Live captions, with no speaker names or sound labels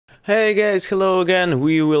Hey guys, hello again.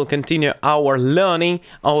 We will continue our learning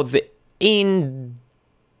of the English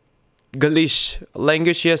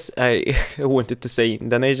language. Yes, I wanted to say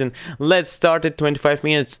Indonesian. Let's start it. 25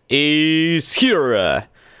 minutes is here.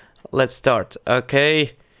 Let's start.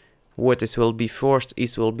 Okay. What is will be first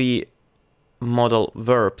is will be modal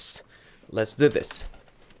verbs. Let's do this.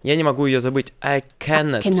 Я не могу ее забыть. I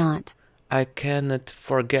cannot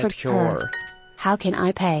forget her. How can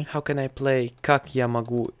I pay? How can I play? Как я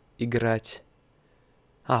могу играть?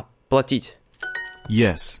 Платить.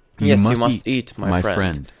 Yes, you must eat, my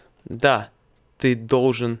friend. Да, ты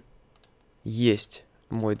должен есть,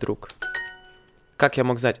 мой друг. Как я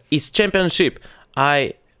мог знать? Is championship. How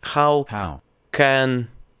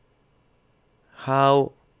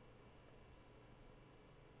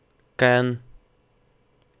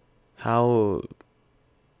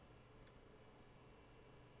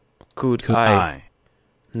could I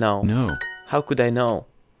know? No. How could I know?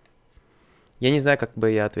 Я не знаю, как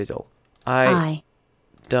бы я ответил. I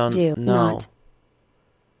don't do know. not.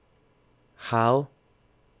 How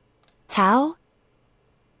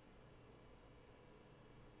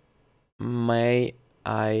may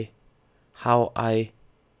I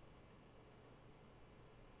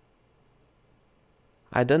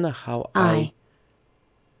don't know how I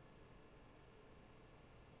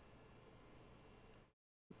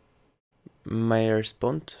may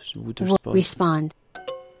would respond.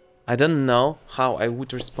 I don't know how I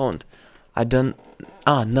would respond.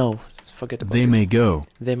 No. Forget about it. They may go.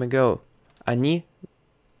 They may go. Они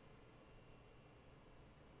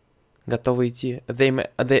готовы идти.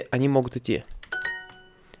 Они могут идти.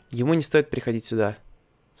 Ему не стоит приходить сюда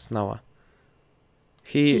снова.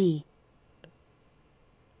 He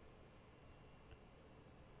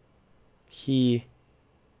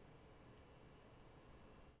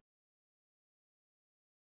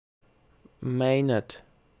may not.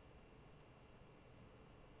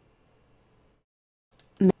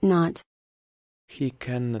 Not. He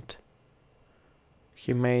cannot.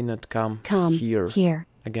 He may not come here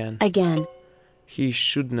again. He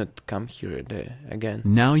should not come here again.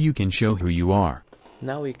 Now you can show who you are.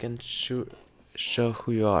 Now you can show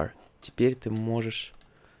who you are. Теперь ты можешь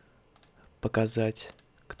показать,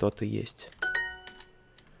 кто ты есть.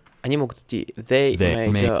 Они могут идти. They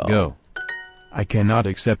may go. I cannot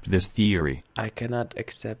accept this theory. I cannot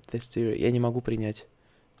accept this theory. Я не могу принять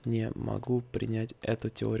эту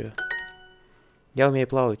теорию. Я умею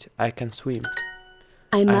плавать. I can swim.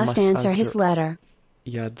 I must answer his letter.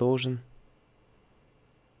 Я должна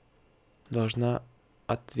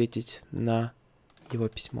ответить на его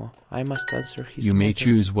письмо. I must answer his letter. You may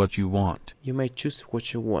choose what you want. You may choose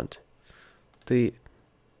what you want. Ты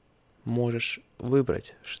можешь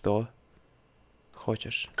выбрать, что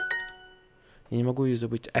хочешь. Я не могу ее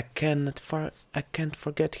забыть. I can't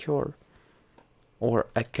forget her. Or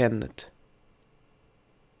I cannot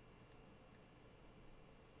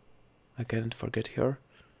forget her.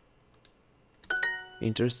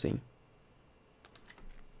 Interesting.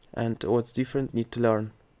 And what's different? Need to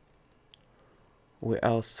learn. What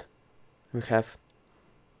else we have?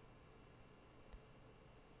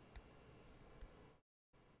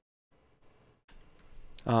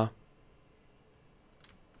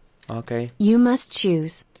 Okay. You must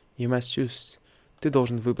choose. You must choose. Ты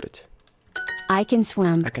должен выбрать. I can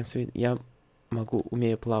swim. I can swim. Я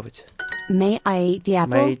умею плавать. May I eat the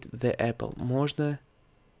apple? May eat the apple. Можно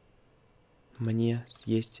мне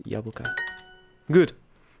съесть яблоко? Good.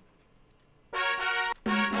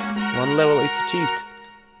 One level is achieved.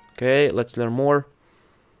 Okay, let's learn more.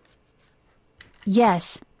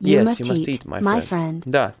 Yes, you must eat, my friend.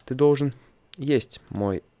 Да, ты должен есть,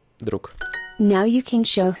 мой друг. Now you can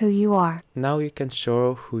show who you are. Now you can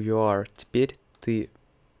show who you are. Теперь ты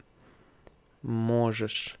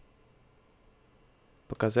можешь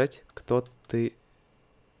показать, кто ты.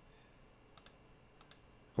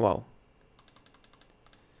 Вау.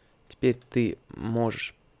 Теперь ты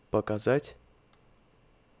можешь показать.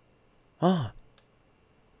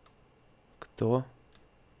 Кто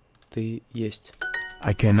ты есть.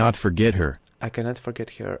 I cannot forget her. I cannot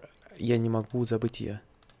forget her. Я не могу забыть ее.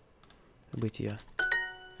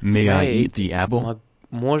 May I eat the apple?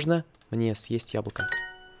 Можно мне съесть яблоко?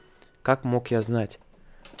 Как мог я знать?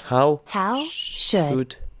 How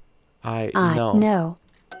should I know?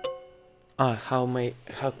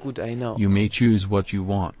 How could I know? You may choose what you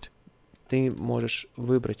want. Ты можешь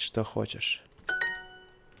выбрать, что хочешь.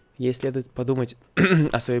 Ей следует подумать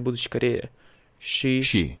о своей будущей карьере. She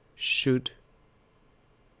should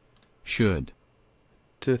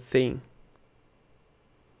to think.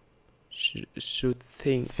 Should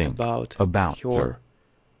think about her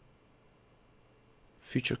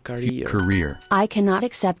future career. Career. I cannot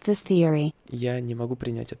accept this theory. Я не могу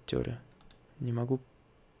принять эту теорию. Не могу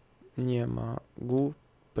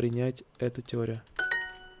принять эту теорию.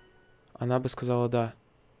 Она бы сказала да.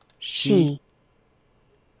 She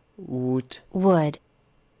would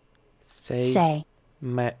say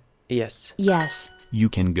yes. yes. You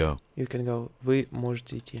can go. You can go. Вы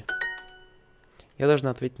можете идти. Я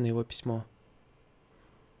должна ответить на его письмо.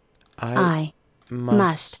 I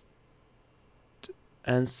must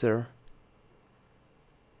answer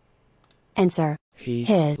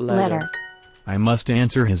his letter. I must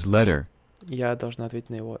answer his letter. Я должна ответить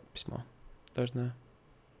на его письмо. Должна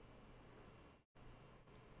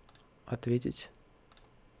ответить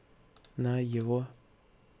на его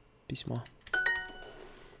письмо.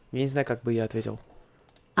 Я не знаю, как бы я ответил.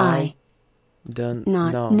 I don't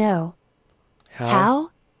not know how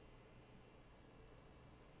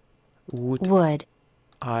would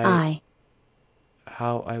I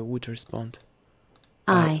how I would respond.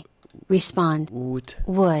 I respond Would.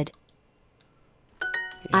 would.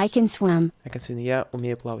 I Yes. can swim. I can swim. Я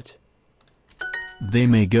умею плавать. They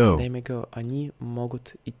may go. They may go. Они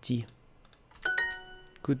могут идти.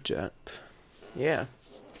 Good job. Yeah.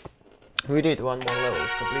 We need one more level.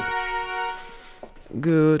 Let's complete this.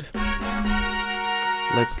 Good.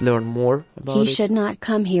 Let's learn more about He it. should not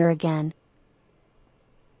come here again.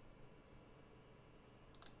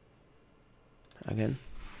 Again.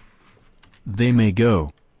 They may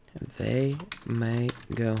go. They may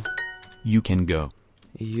go. You can go.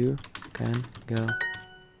 You can go.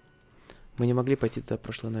 Мы не могли пойти туда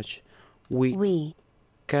прошлой ночью. We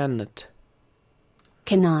cannot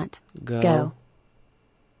go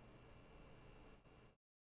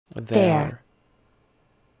there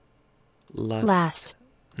last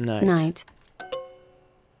night.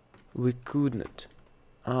 We couldn't.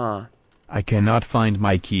 I cannot find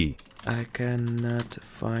my key. I cannot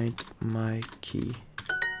find my key.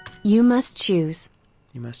 You must choose.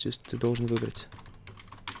 You must choose. Ты должен выбрать.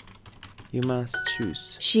 You must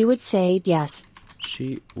choose. She would say yes.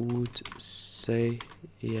 She would say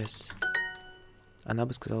yes. Она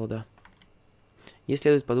бы сказала да. Ей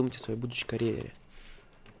следует подумать о своей будущей карьере.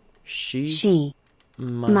 She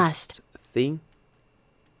must think.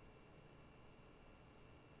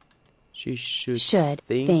 She should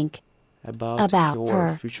think about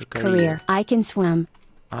her future career. I can swim.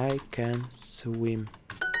 I can swim.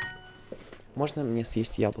 Можно мне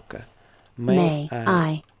съесть яблоко? May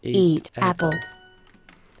I eat apple?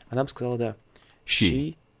 Она бы сказала да.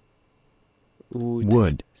 She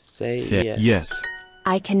would say yes.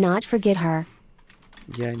 I cannot forget her.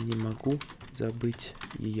 Я не могу забыть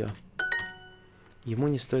ее. Ему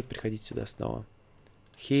не стоит приходить сюда снова.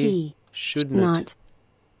 He should not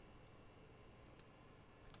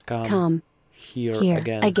come here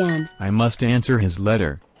again. I must answer his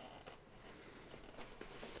letter.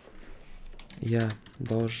 Я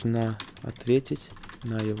должна ответить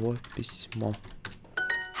на его письмо.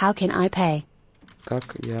 How can I pay?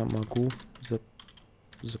 Как я могу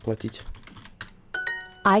заплатить?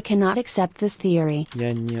 I cannot accept this theory.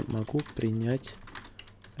 Я не могу принять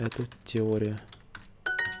эту теорию.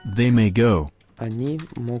 They may go. Они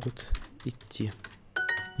могут идти.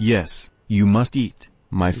 Yes, you must eat,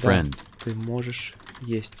 my friend. Да, ты можешь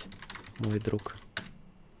есть, мой друг.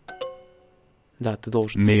 Да, ты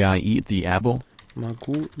должен. May I eat the apple?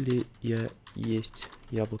 Могу ли я есть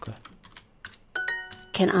яблоко?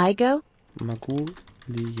 Can I go? Могу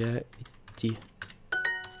ли я идти?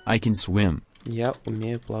 I can swim. Я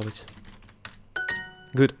умею плавать.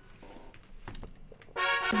 Good.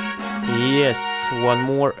 Yes, one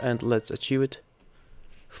more and let's achieve it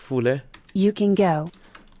fully. You can go.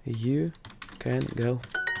 You can go.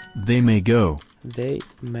 They may go. They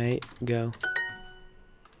may go.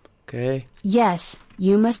 Okay. Yes,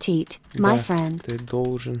 you must eat, my Да, friend. ты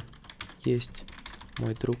должен есть,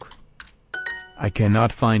 мой друг. I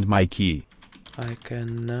cannot find my key. I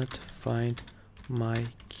cannot find my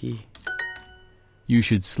key. You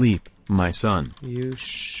should sleep, my son. You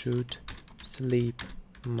should sleep,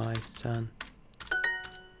 my son.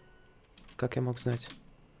 Как я мог знать?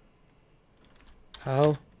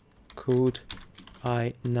 How could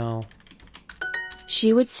I know?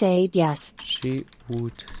 She would say yes. She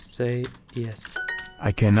would say yes.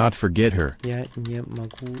 I cannot forget her. Я не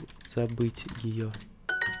могу забыть ее.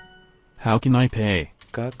 How can I pay?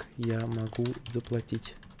 Как я могу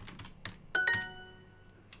заплатить?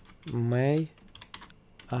 May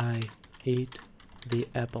I eat the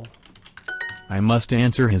apple? I must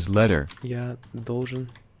answer his letter. Я должна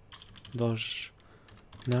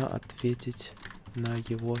ответить на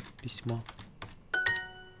его письмо.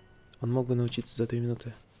 Он мог бы научиться за 2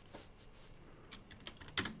 минуты.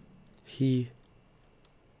 He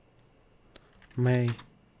may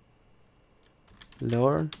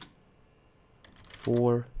learn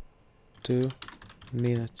for 2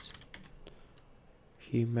 minutes.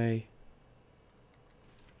 He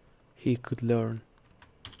could learn.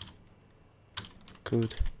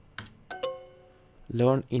 Could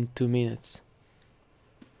learn in 2 minutes.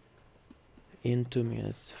 In 2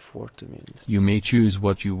 minutes, for 2 minutes. You may choose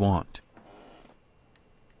what you want.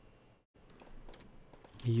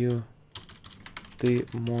 Ты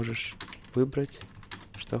можешь выбрать,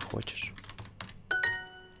 что хочешь.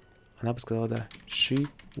 Она бы сказала да. She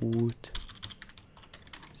would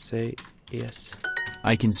say yes.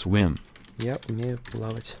 I can swim. Я умею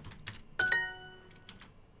плавать.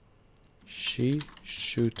 She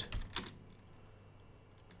should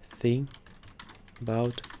think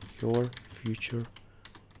about her future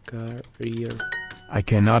career. I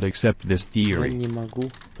cannot accept this Я theory. не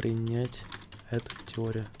могу принять эту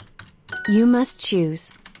теорию. You must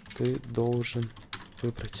choose. Ты должен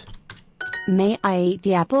выбрать. May I eat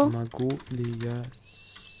the apple? Могу ли я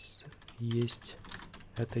съесть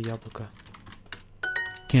это яблоко?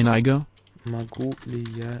 Can I go? Могу ли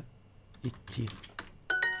я идти?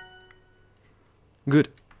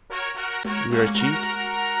 Good. We achieved.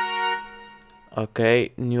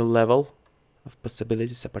 Okay, new level of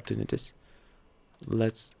possibilities, opportunities.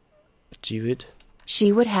 Let's achieve it.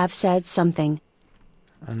 She would have said something.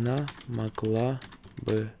 Она могла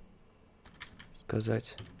бы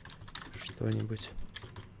сказать что-нибудь.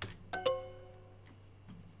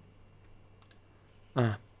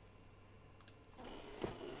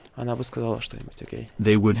 Она бы сказала что-нибудь, окей.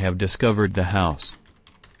 They would have discovered the house.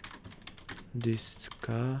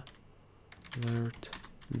 Discovered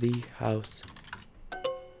the house.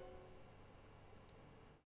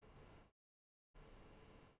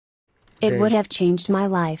 It would have changed my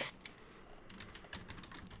life.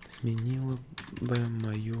 Изменила бы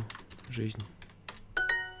мою жизнь.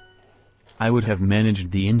 I would have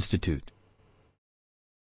managed the institute.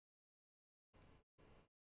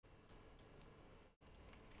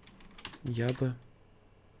 Я бы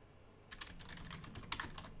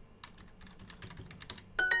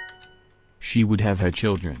She would have had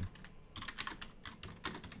children.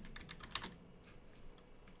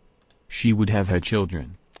 She would have had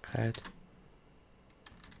children. had.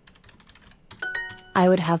 I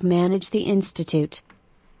would have managed the institute.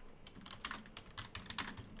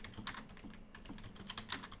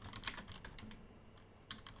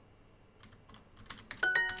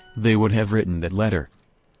 They would have written that letter.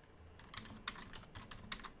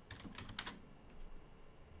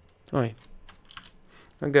 Ой.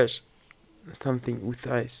 Oh gosh. Something with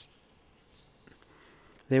eyes.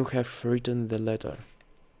 They would have written the letter.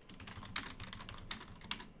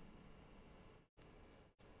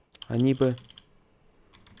 Они бы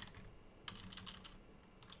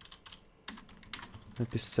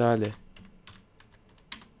написали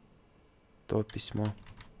то письмо.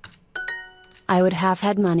 I would have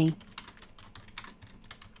had money.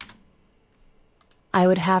 I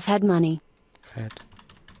would have had money. Had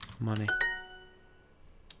money.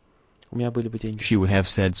 У меня были бы деньги. She would have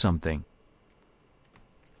said something.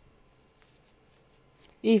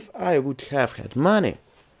 If I would have had money.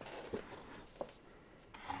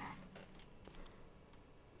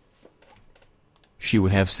 She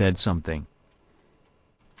would have said something.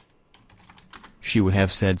 She would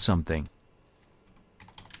have said something.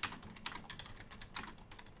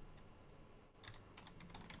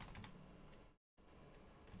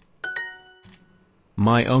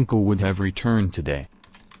 My uncle would have returned today.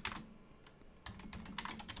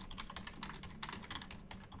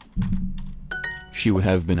 She would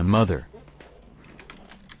have been a mother.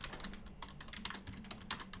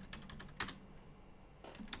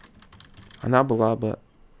 Она была бы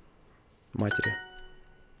матерью.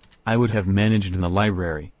 I would have managed the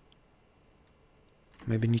library.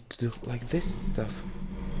 Maybe need to do like this stuff.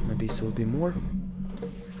 Maybe this will be more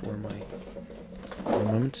for my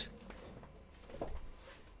moment.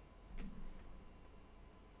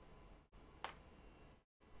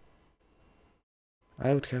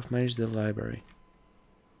 I would have managed the library.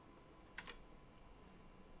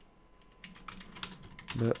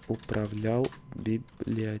 Бы управлял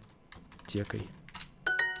библиотекой.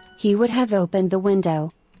 He would have opened the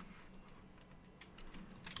window.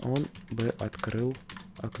 Он бы открыл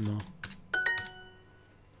окно.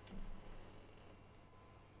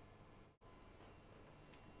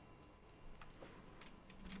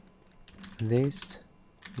 This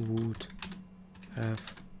would have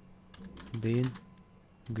been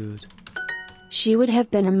good. She would have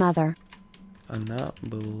been a mother. Она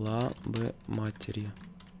была бы матерью.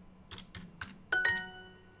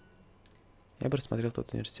 Я бы рассмотрел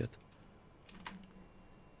тот университет.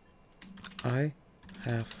 I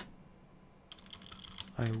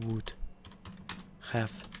would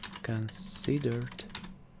have considered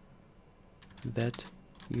that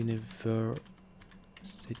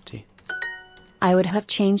university. I would have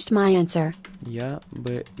changed my answer. Я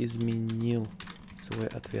бы изменил свой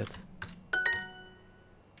ответ.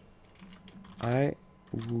 I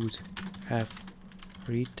would have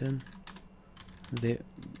written the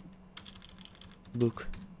book.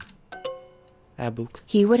 A book.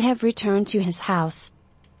 He would have returned to his house.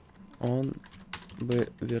 Он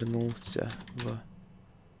бы вернулся в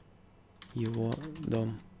его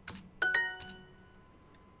дом.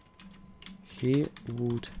 He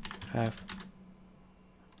would have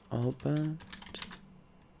opened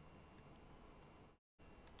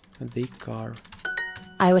the car.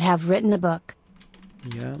 I would have written a book.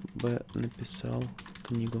 Я бы написал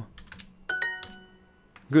книгу.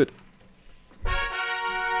 Good.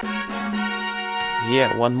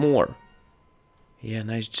 Yeah, one more. Yeah,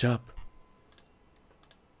 nice job.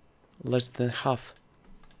 Less than half.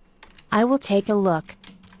 I will take a look.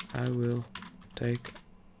 I will take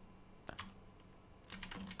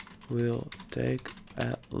a look.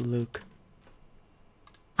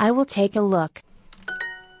 I will take a look.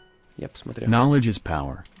 Я посмотрю. Knowledge is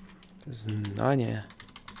power. Знание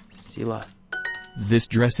 — сила. This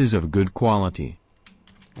dress is of good quality.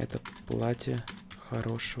 Это платье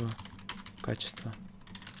хорошего качества.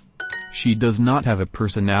 She does not have a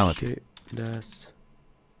personality. She does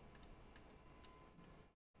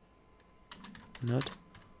not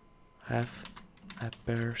have a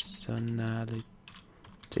personality.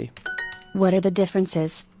 What are the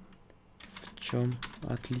differences? В чем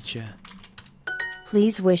отличие?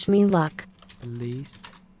 Please wish me luck. Please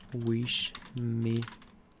wish me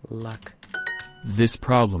luck. This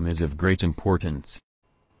problem is of great importance.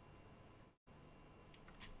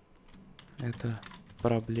 Эта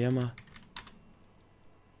проблема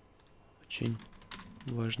очень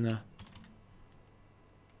важна.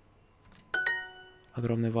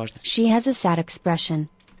 Огромной важности. She has a sad expression.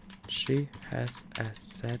 She has a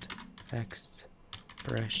sad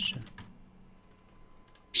expression.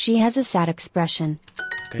 She has a sad expression.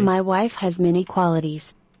 Okay. My wife has many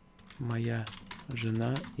qualities. Моя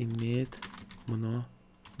жена имеет много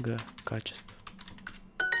качеств.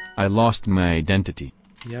 I lost my identity.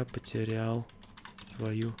 Я потерял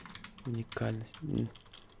свою уникальность,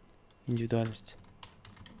 индивидуальность.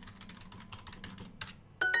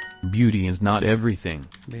 Beauty is not everything.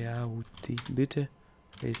 Beauty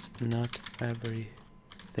is not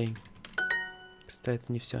everything. Кстати,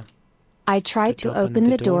 это не все. I tried to open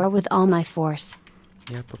the door with all my force.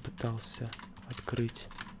 Я попытался открыть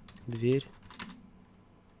дверь.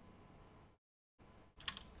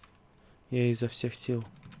 Я изо всех сил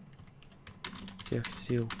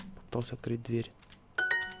попытался открыть дверь.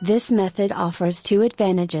 This method offers two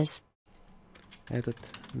advantages. Этот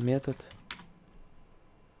метод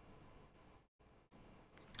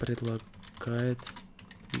предлагает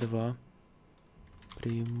два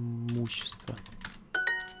преимущества.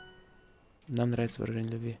 Нам нравится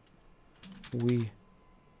выражение любви. We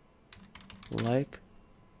like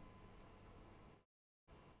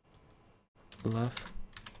love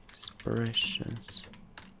expressions.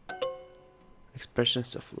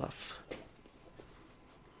 Expressions of love.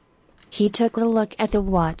 He took a look at the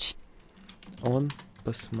watch. Он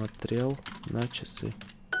посмотрел на часы.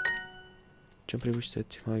 В чем преимущество этой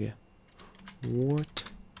технологии? What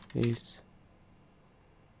is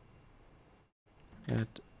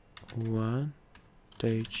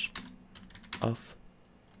advantage of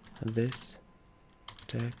this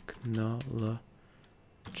technology?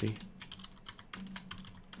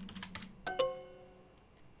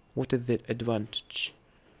 What is the advantage?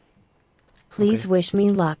 Please wish me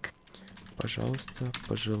luck. Пожалуйста,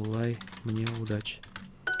 пожелай мне удачи.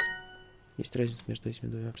 Есть разница между этими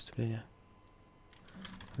двумя представлениями.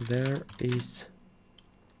 There is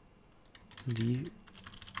the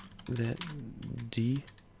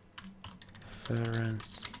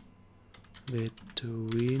difference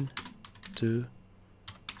between two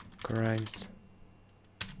crimes.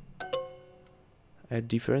 A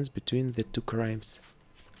difference between the two crimes.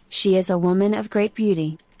 She is a woman of great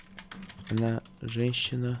beauty. Она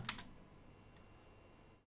женщина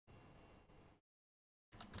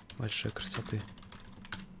большой красоты.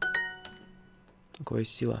 У кого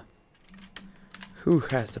есть сила? Who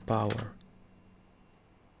has the power?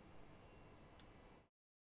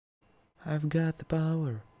 I've got the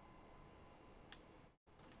power.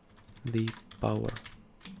 The power.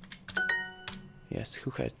 Yes,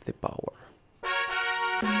 who has the power?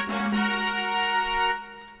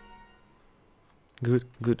 Good,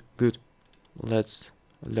 good, good. Let's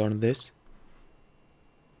learn this.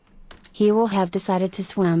 He will have decided to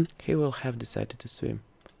swim. He will have decided to swim.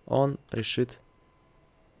 Он решит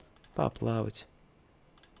поплавать.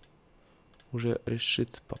 Уже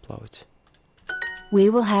решит поплавать. We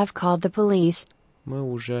will have called the police. Мы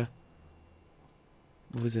уже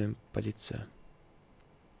вызовем полицию.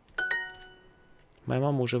 Моя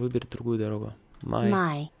мама уже выберет другую дорогу.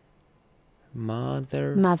 My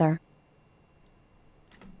mother mother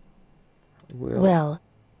will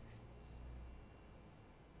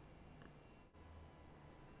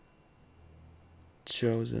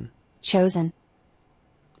chosen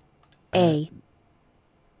a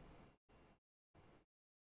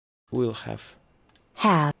will have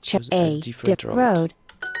chosen a different road.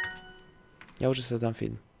 Я уже создам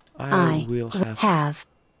фильм. I will have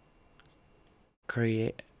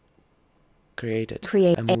created create a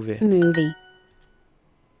movie. movie.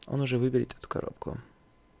 Он уже выберет эту коробку.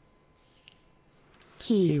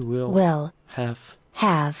 He will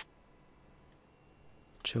have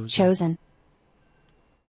chosen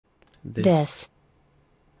this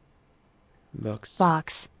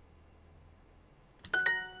box.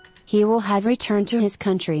 He will have returned to his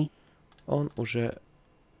country. Он уже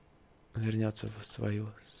вернется в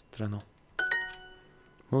свою страну.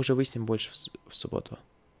 Мы уже выясним больше в субботу.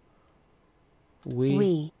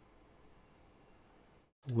 We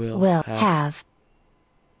will have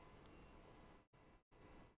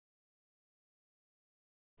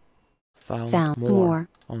found more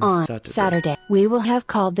on Saturday. We will have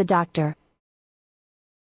called the doctor.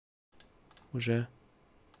 Уже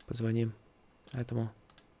позвоним этому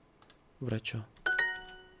врачу.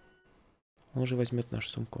 Он уже возьмет нашу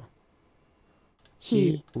сумку.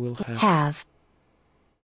 He will have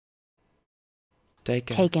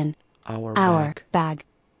taken our bag.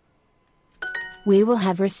 We will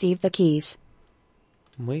have received the keys.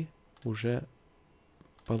 Мы уже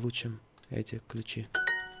получим эти ключи.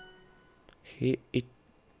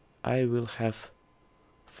 I will have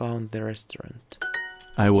found the restaurant.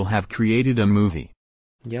 I will have created a movie.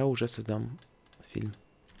 Я уже создам фильм.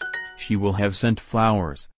 She will have sent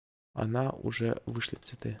flowers. Она уже вышлет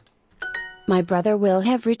цветы. My brother will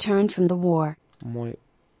have returned from the war. Мой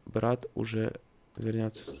брат уже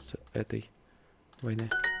вернется с этой войны.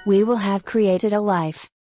 We will have created a life.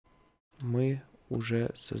 Мы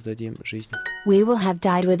уже создадим жизнь. We will have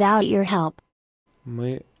died without your help.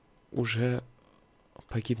 Мы уже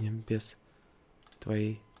погибнем без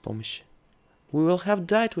твоей помощи. We will have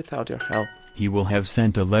died without your help. He will have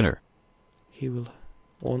sent a letter.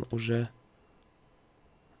 Он уже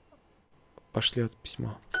пошлет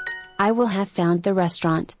письмо. I will have found the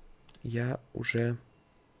restaurant. Я уже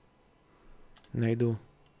найду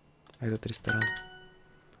этот ресторан.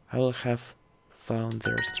 I will have found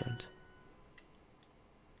the restaurant.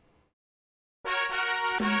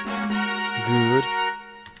 Good.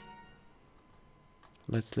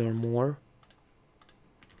 Let's learn more.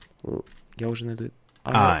 Я уже найду.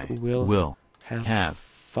 I will have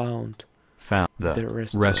found the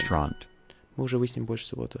restaurant. Мы уже выясним больше в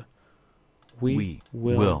субботу. We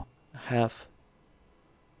will have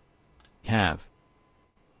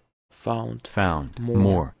found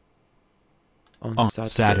more on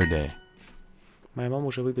Saturday. Моя мама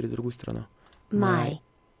уже выберет другую страну. My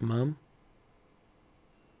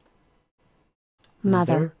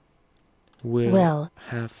mother will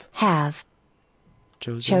have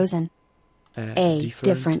chosen a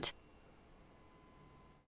different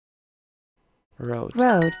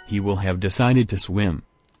road. He will have decided to swim.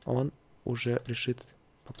 Он уже решит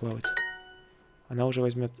поплавать. Она уже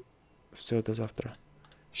возьмет все до завтра.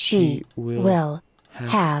 She will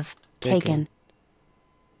have taken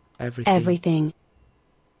everything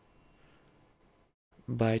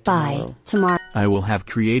by tomorrow. I will have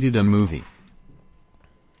created a movie.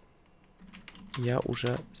 Я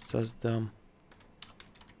уже создам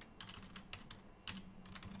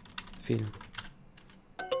фильм.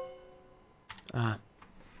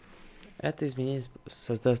 Это изменение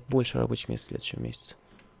создаст больше рабочих мест в следующем месяце.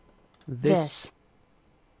 This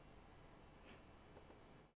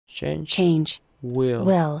change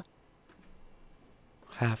will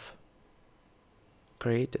have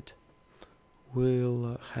created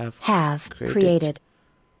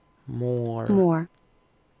more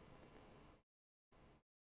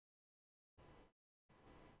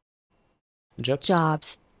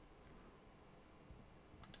jobs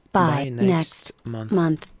by next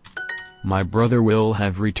month. My brother will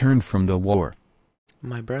have returned from the war.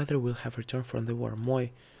 My brother will have returned from the war.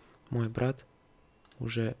 Мой брат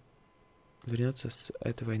уже вернется с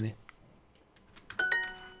этой войны.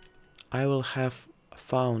 I will have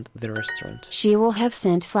found the restaurant. She will have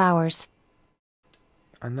sent flowers.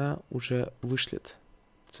 Она уже вышлет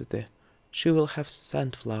цветы. She will have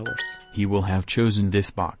sent flowers. He will have chosen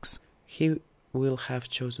this box. He will have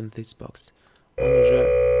chosen this box. Он уже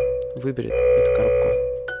выберет эту коробку.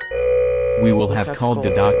 We will have called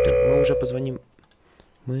the doctor. Мы уже позвоним.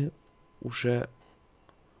 Мы уже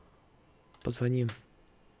позвоним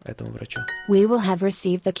этому врачу. We will have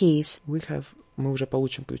received the keys. Мы уже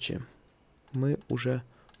получим ключи. Мы уже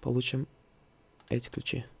получим эти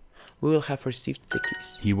ключи. We will have received the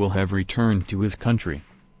keys. He will have returned to his country.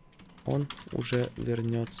 Он уже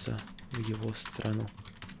вернется в его страну.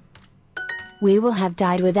 We will have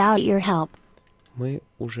died without your help. Мы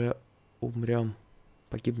уже умрем,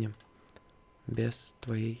 погибнем без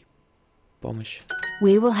твоей помощи.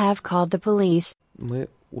 We will have called the police. Мы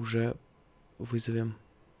уже вызовем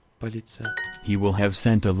полицию. He will have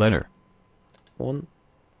sent a letter. Он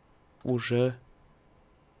уже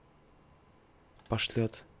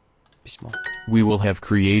пошлет письмо. We will have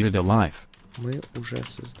created a life. Мы уже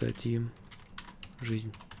создадим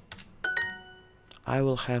жизнь. I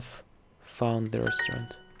will have found the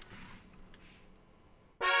restaurant.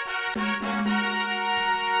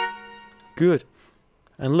 Good.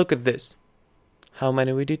 And look at this. How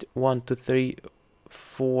many we did? 1, 2, 3,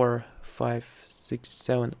 4, 5, 6,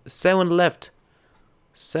 7. 7 left.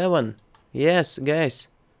 7. Yes, guys.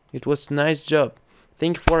 It was a nice job.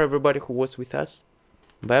 Thank you for everybody who was with us.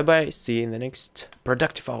 Bye bye. See you in the next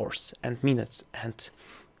productive hours and minutes and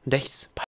days. Bye.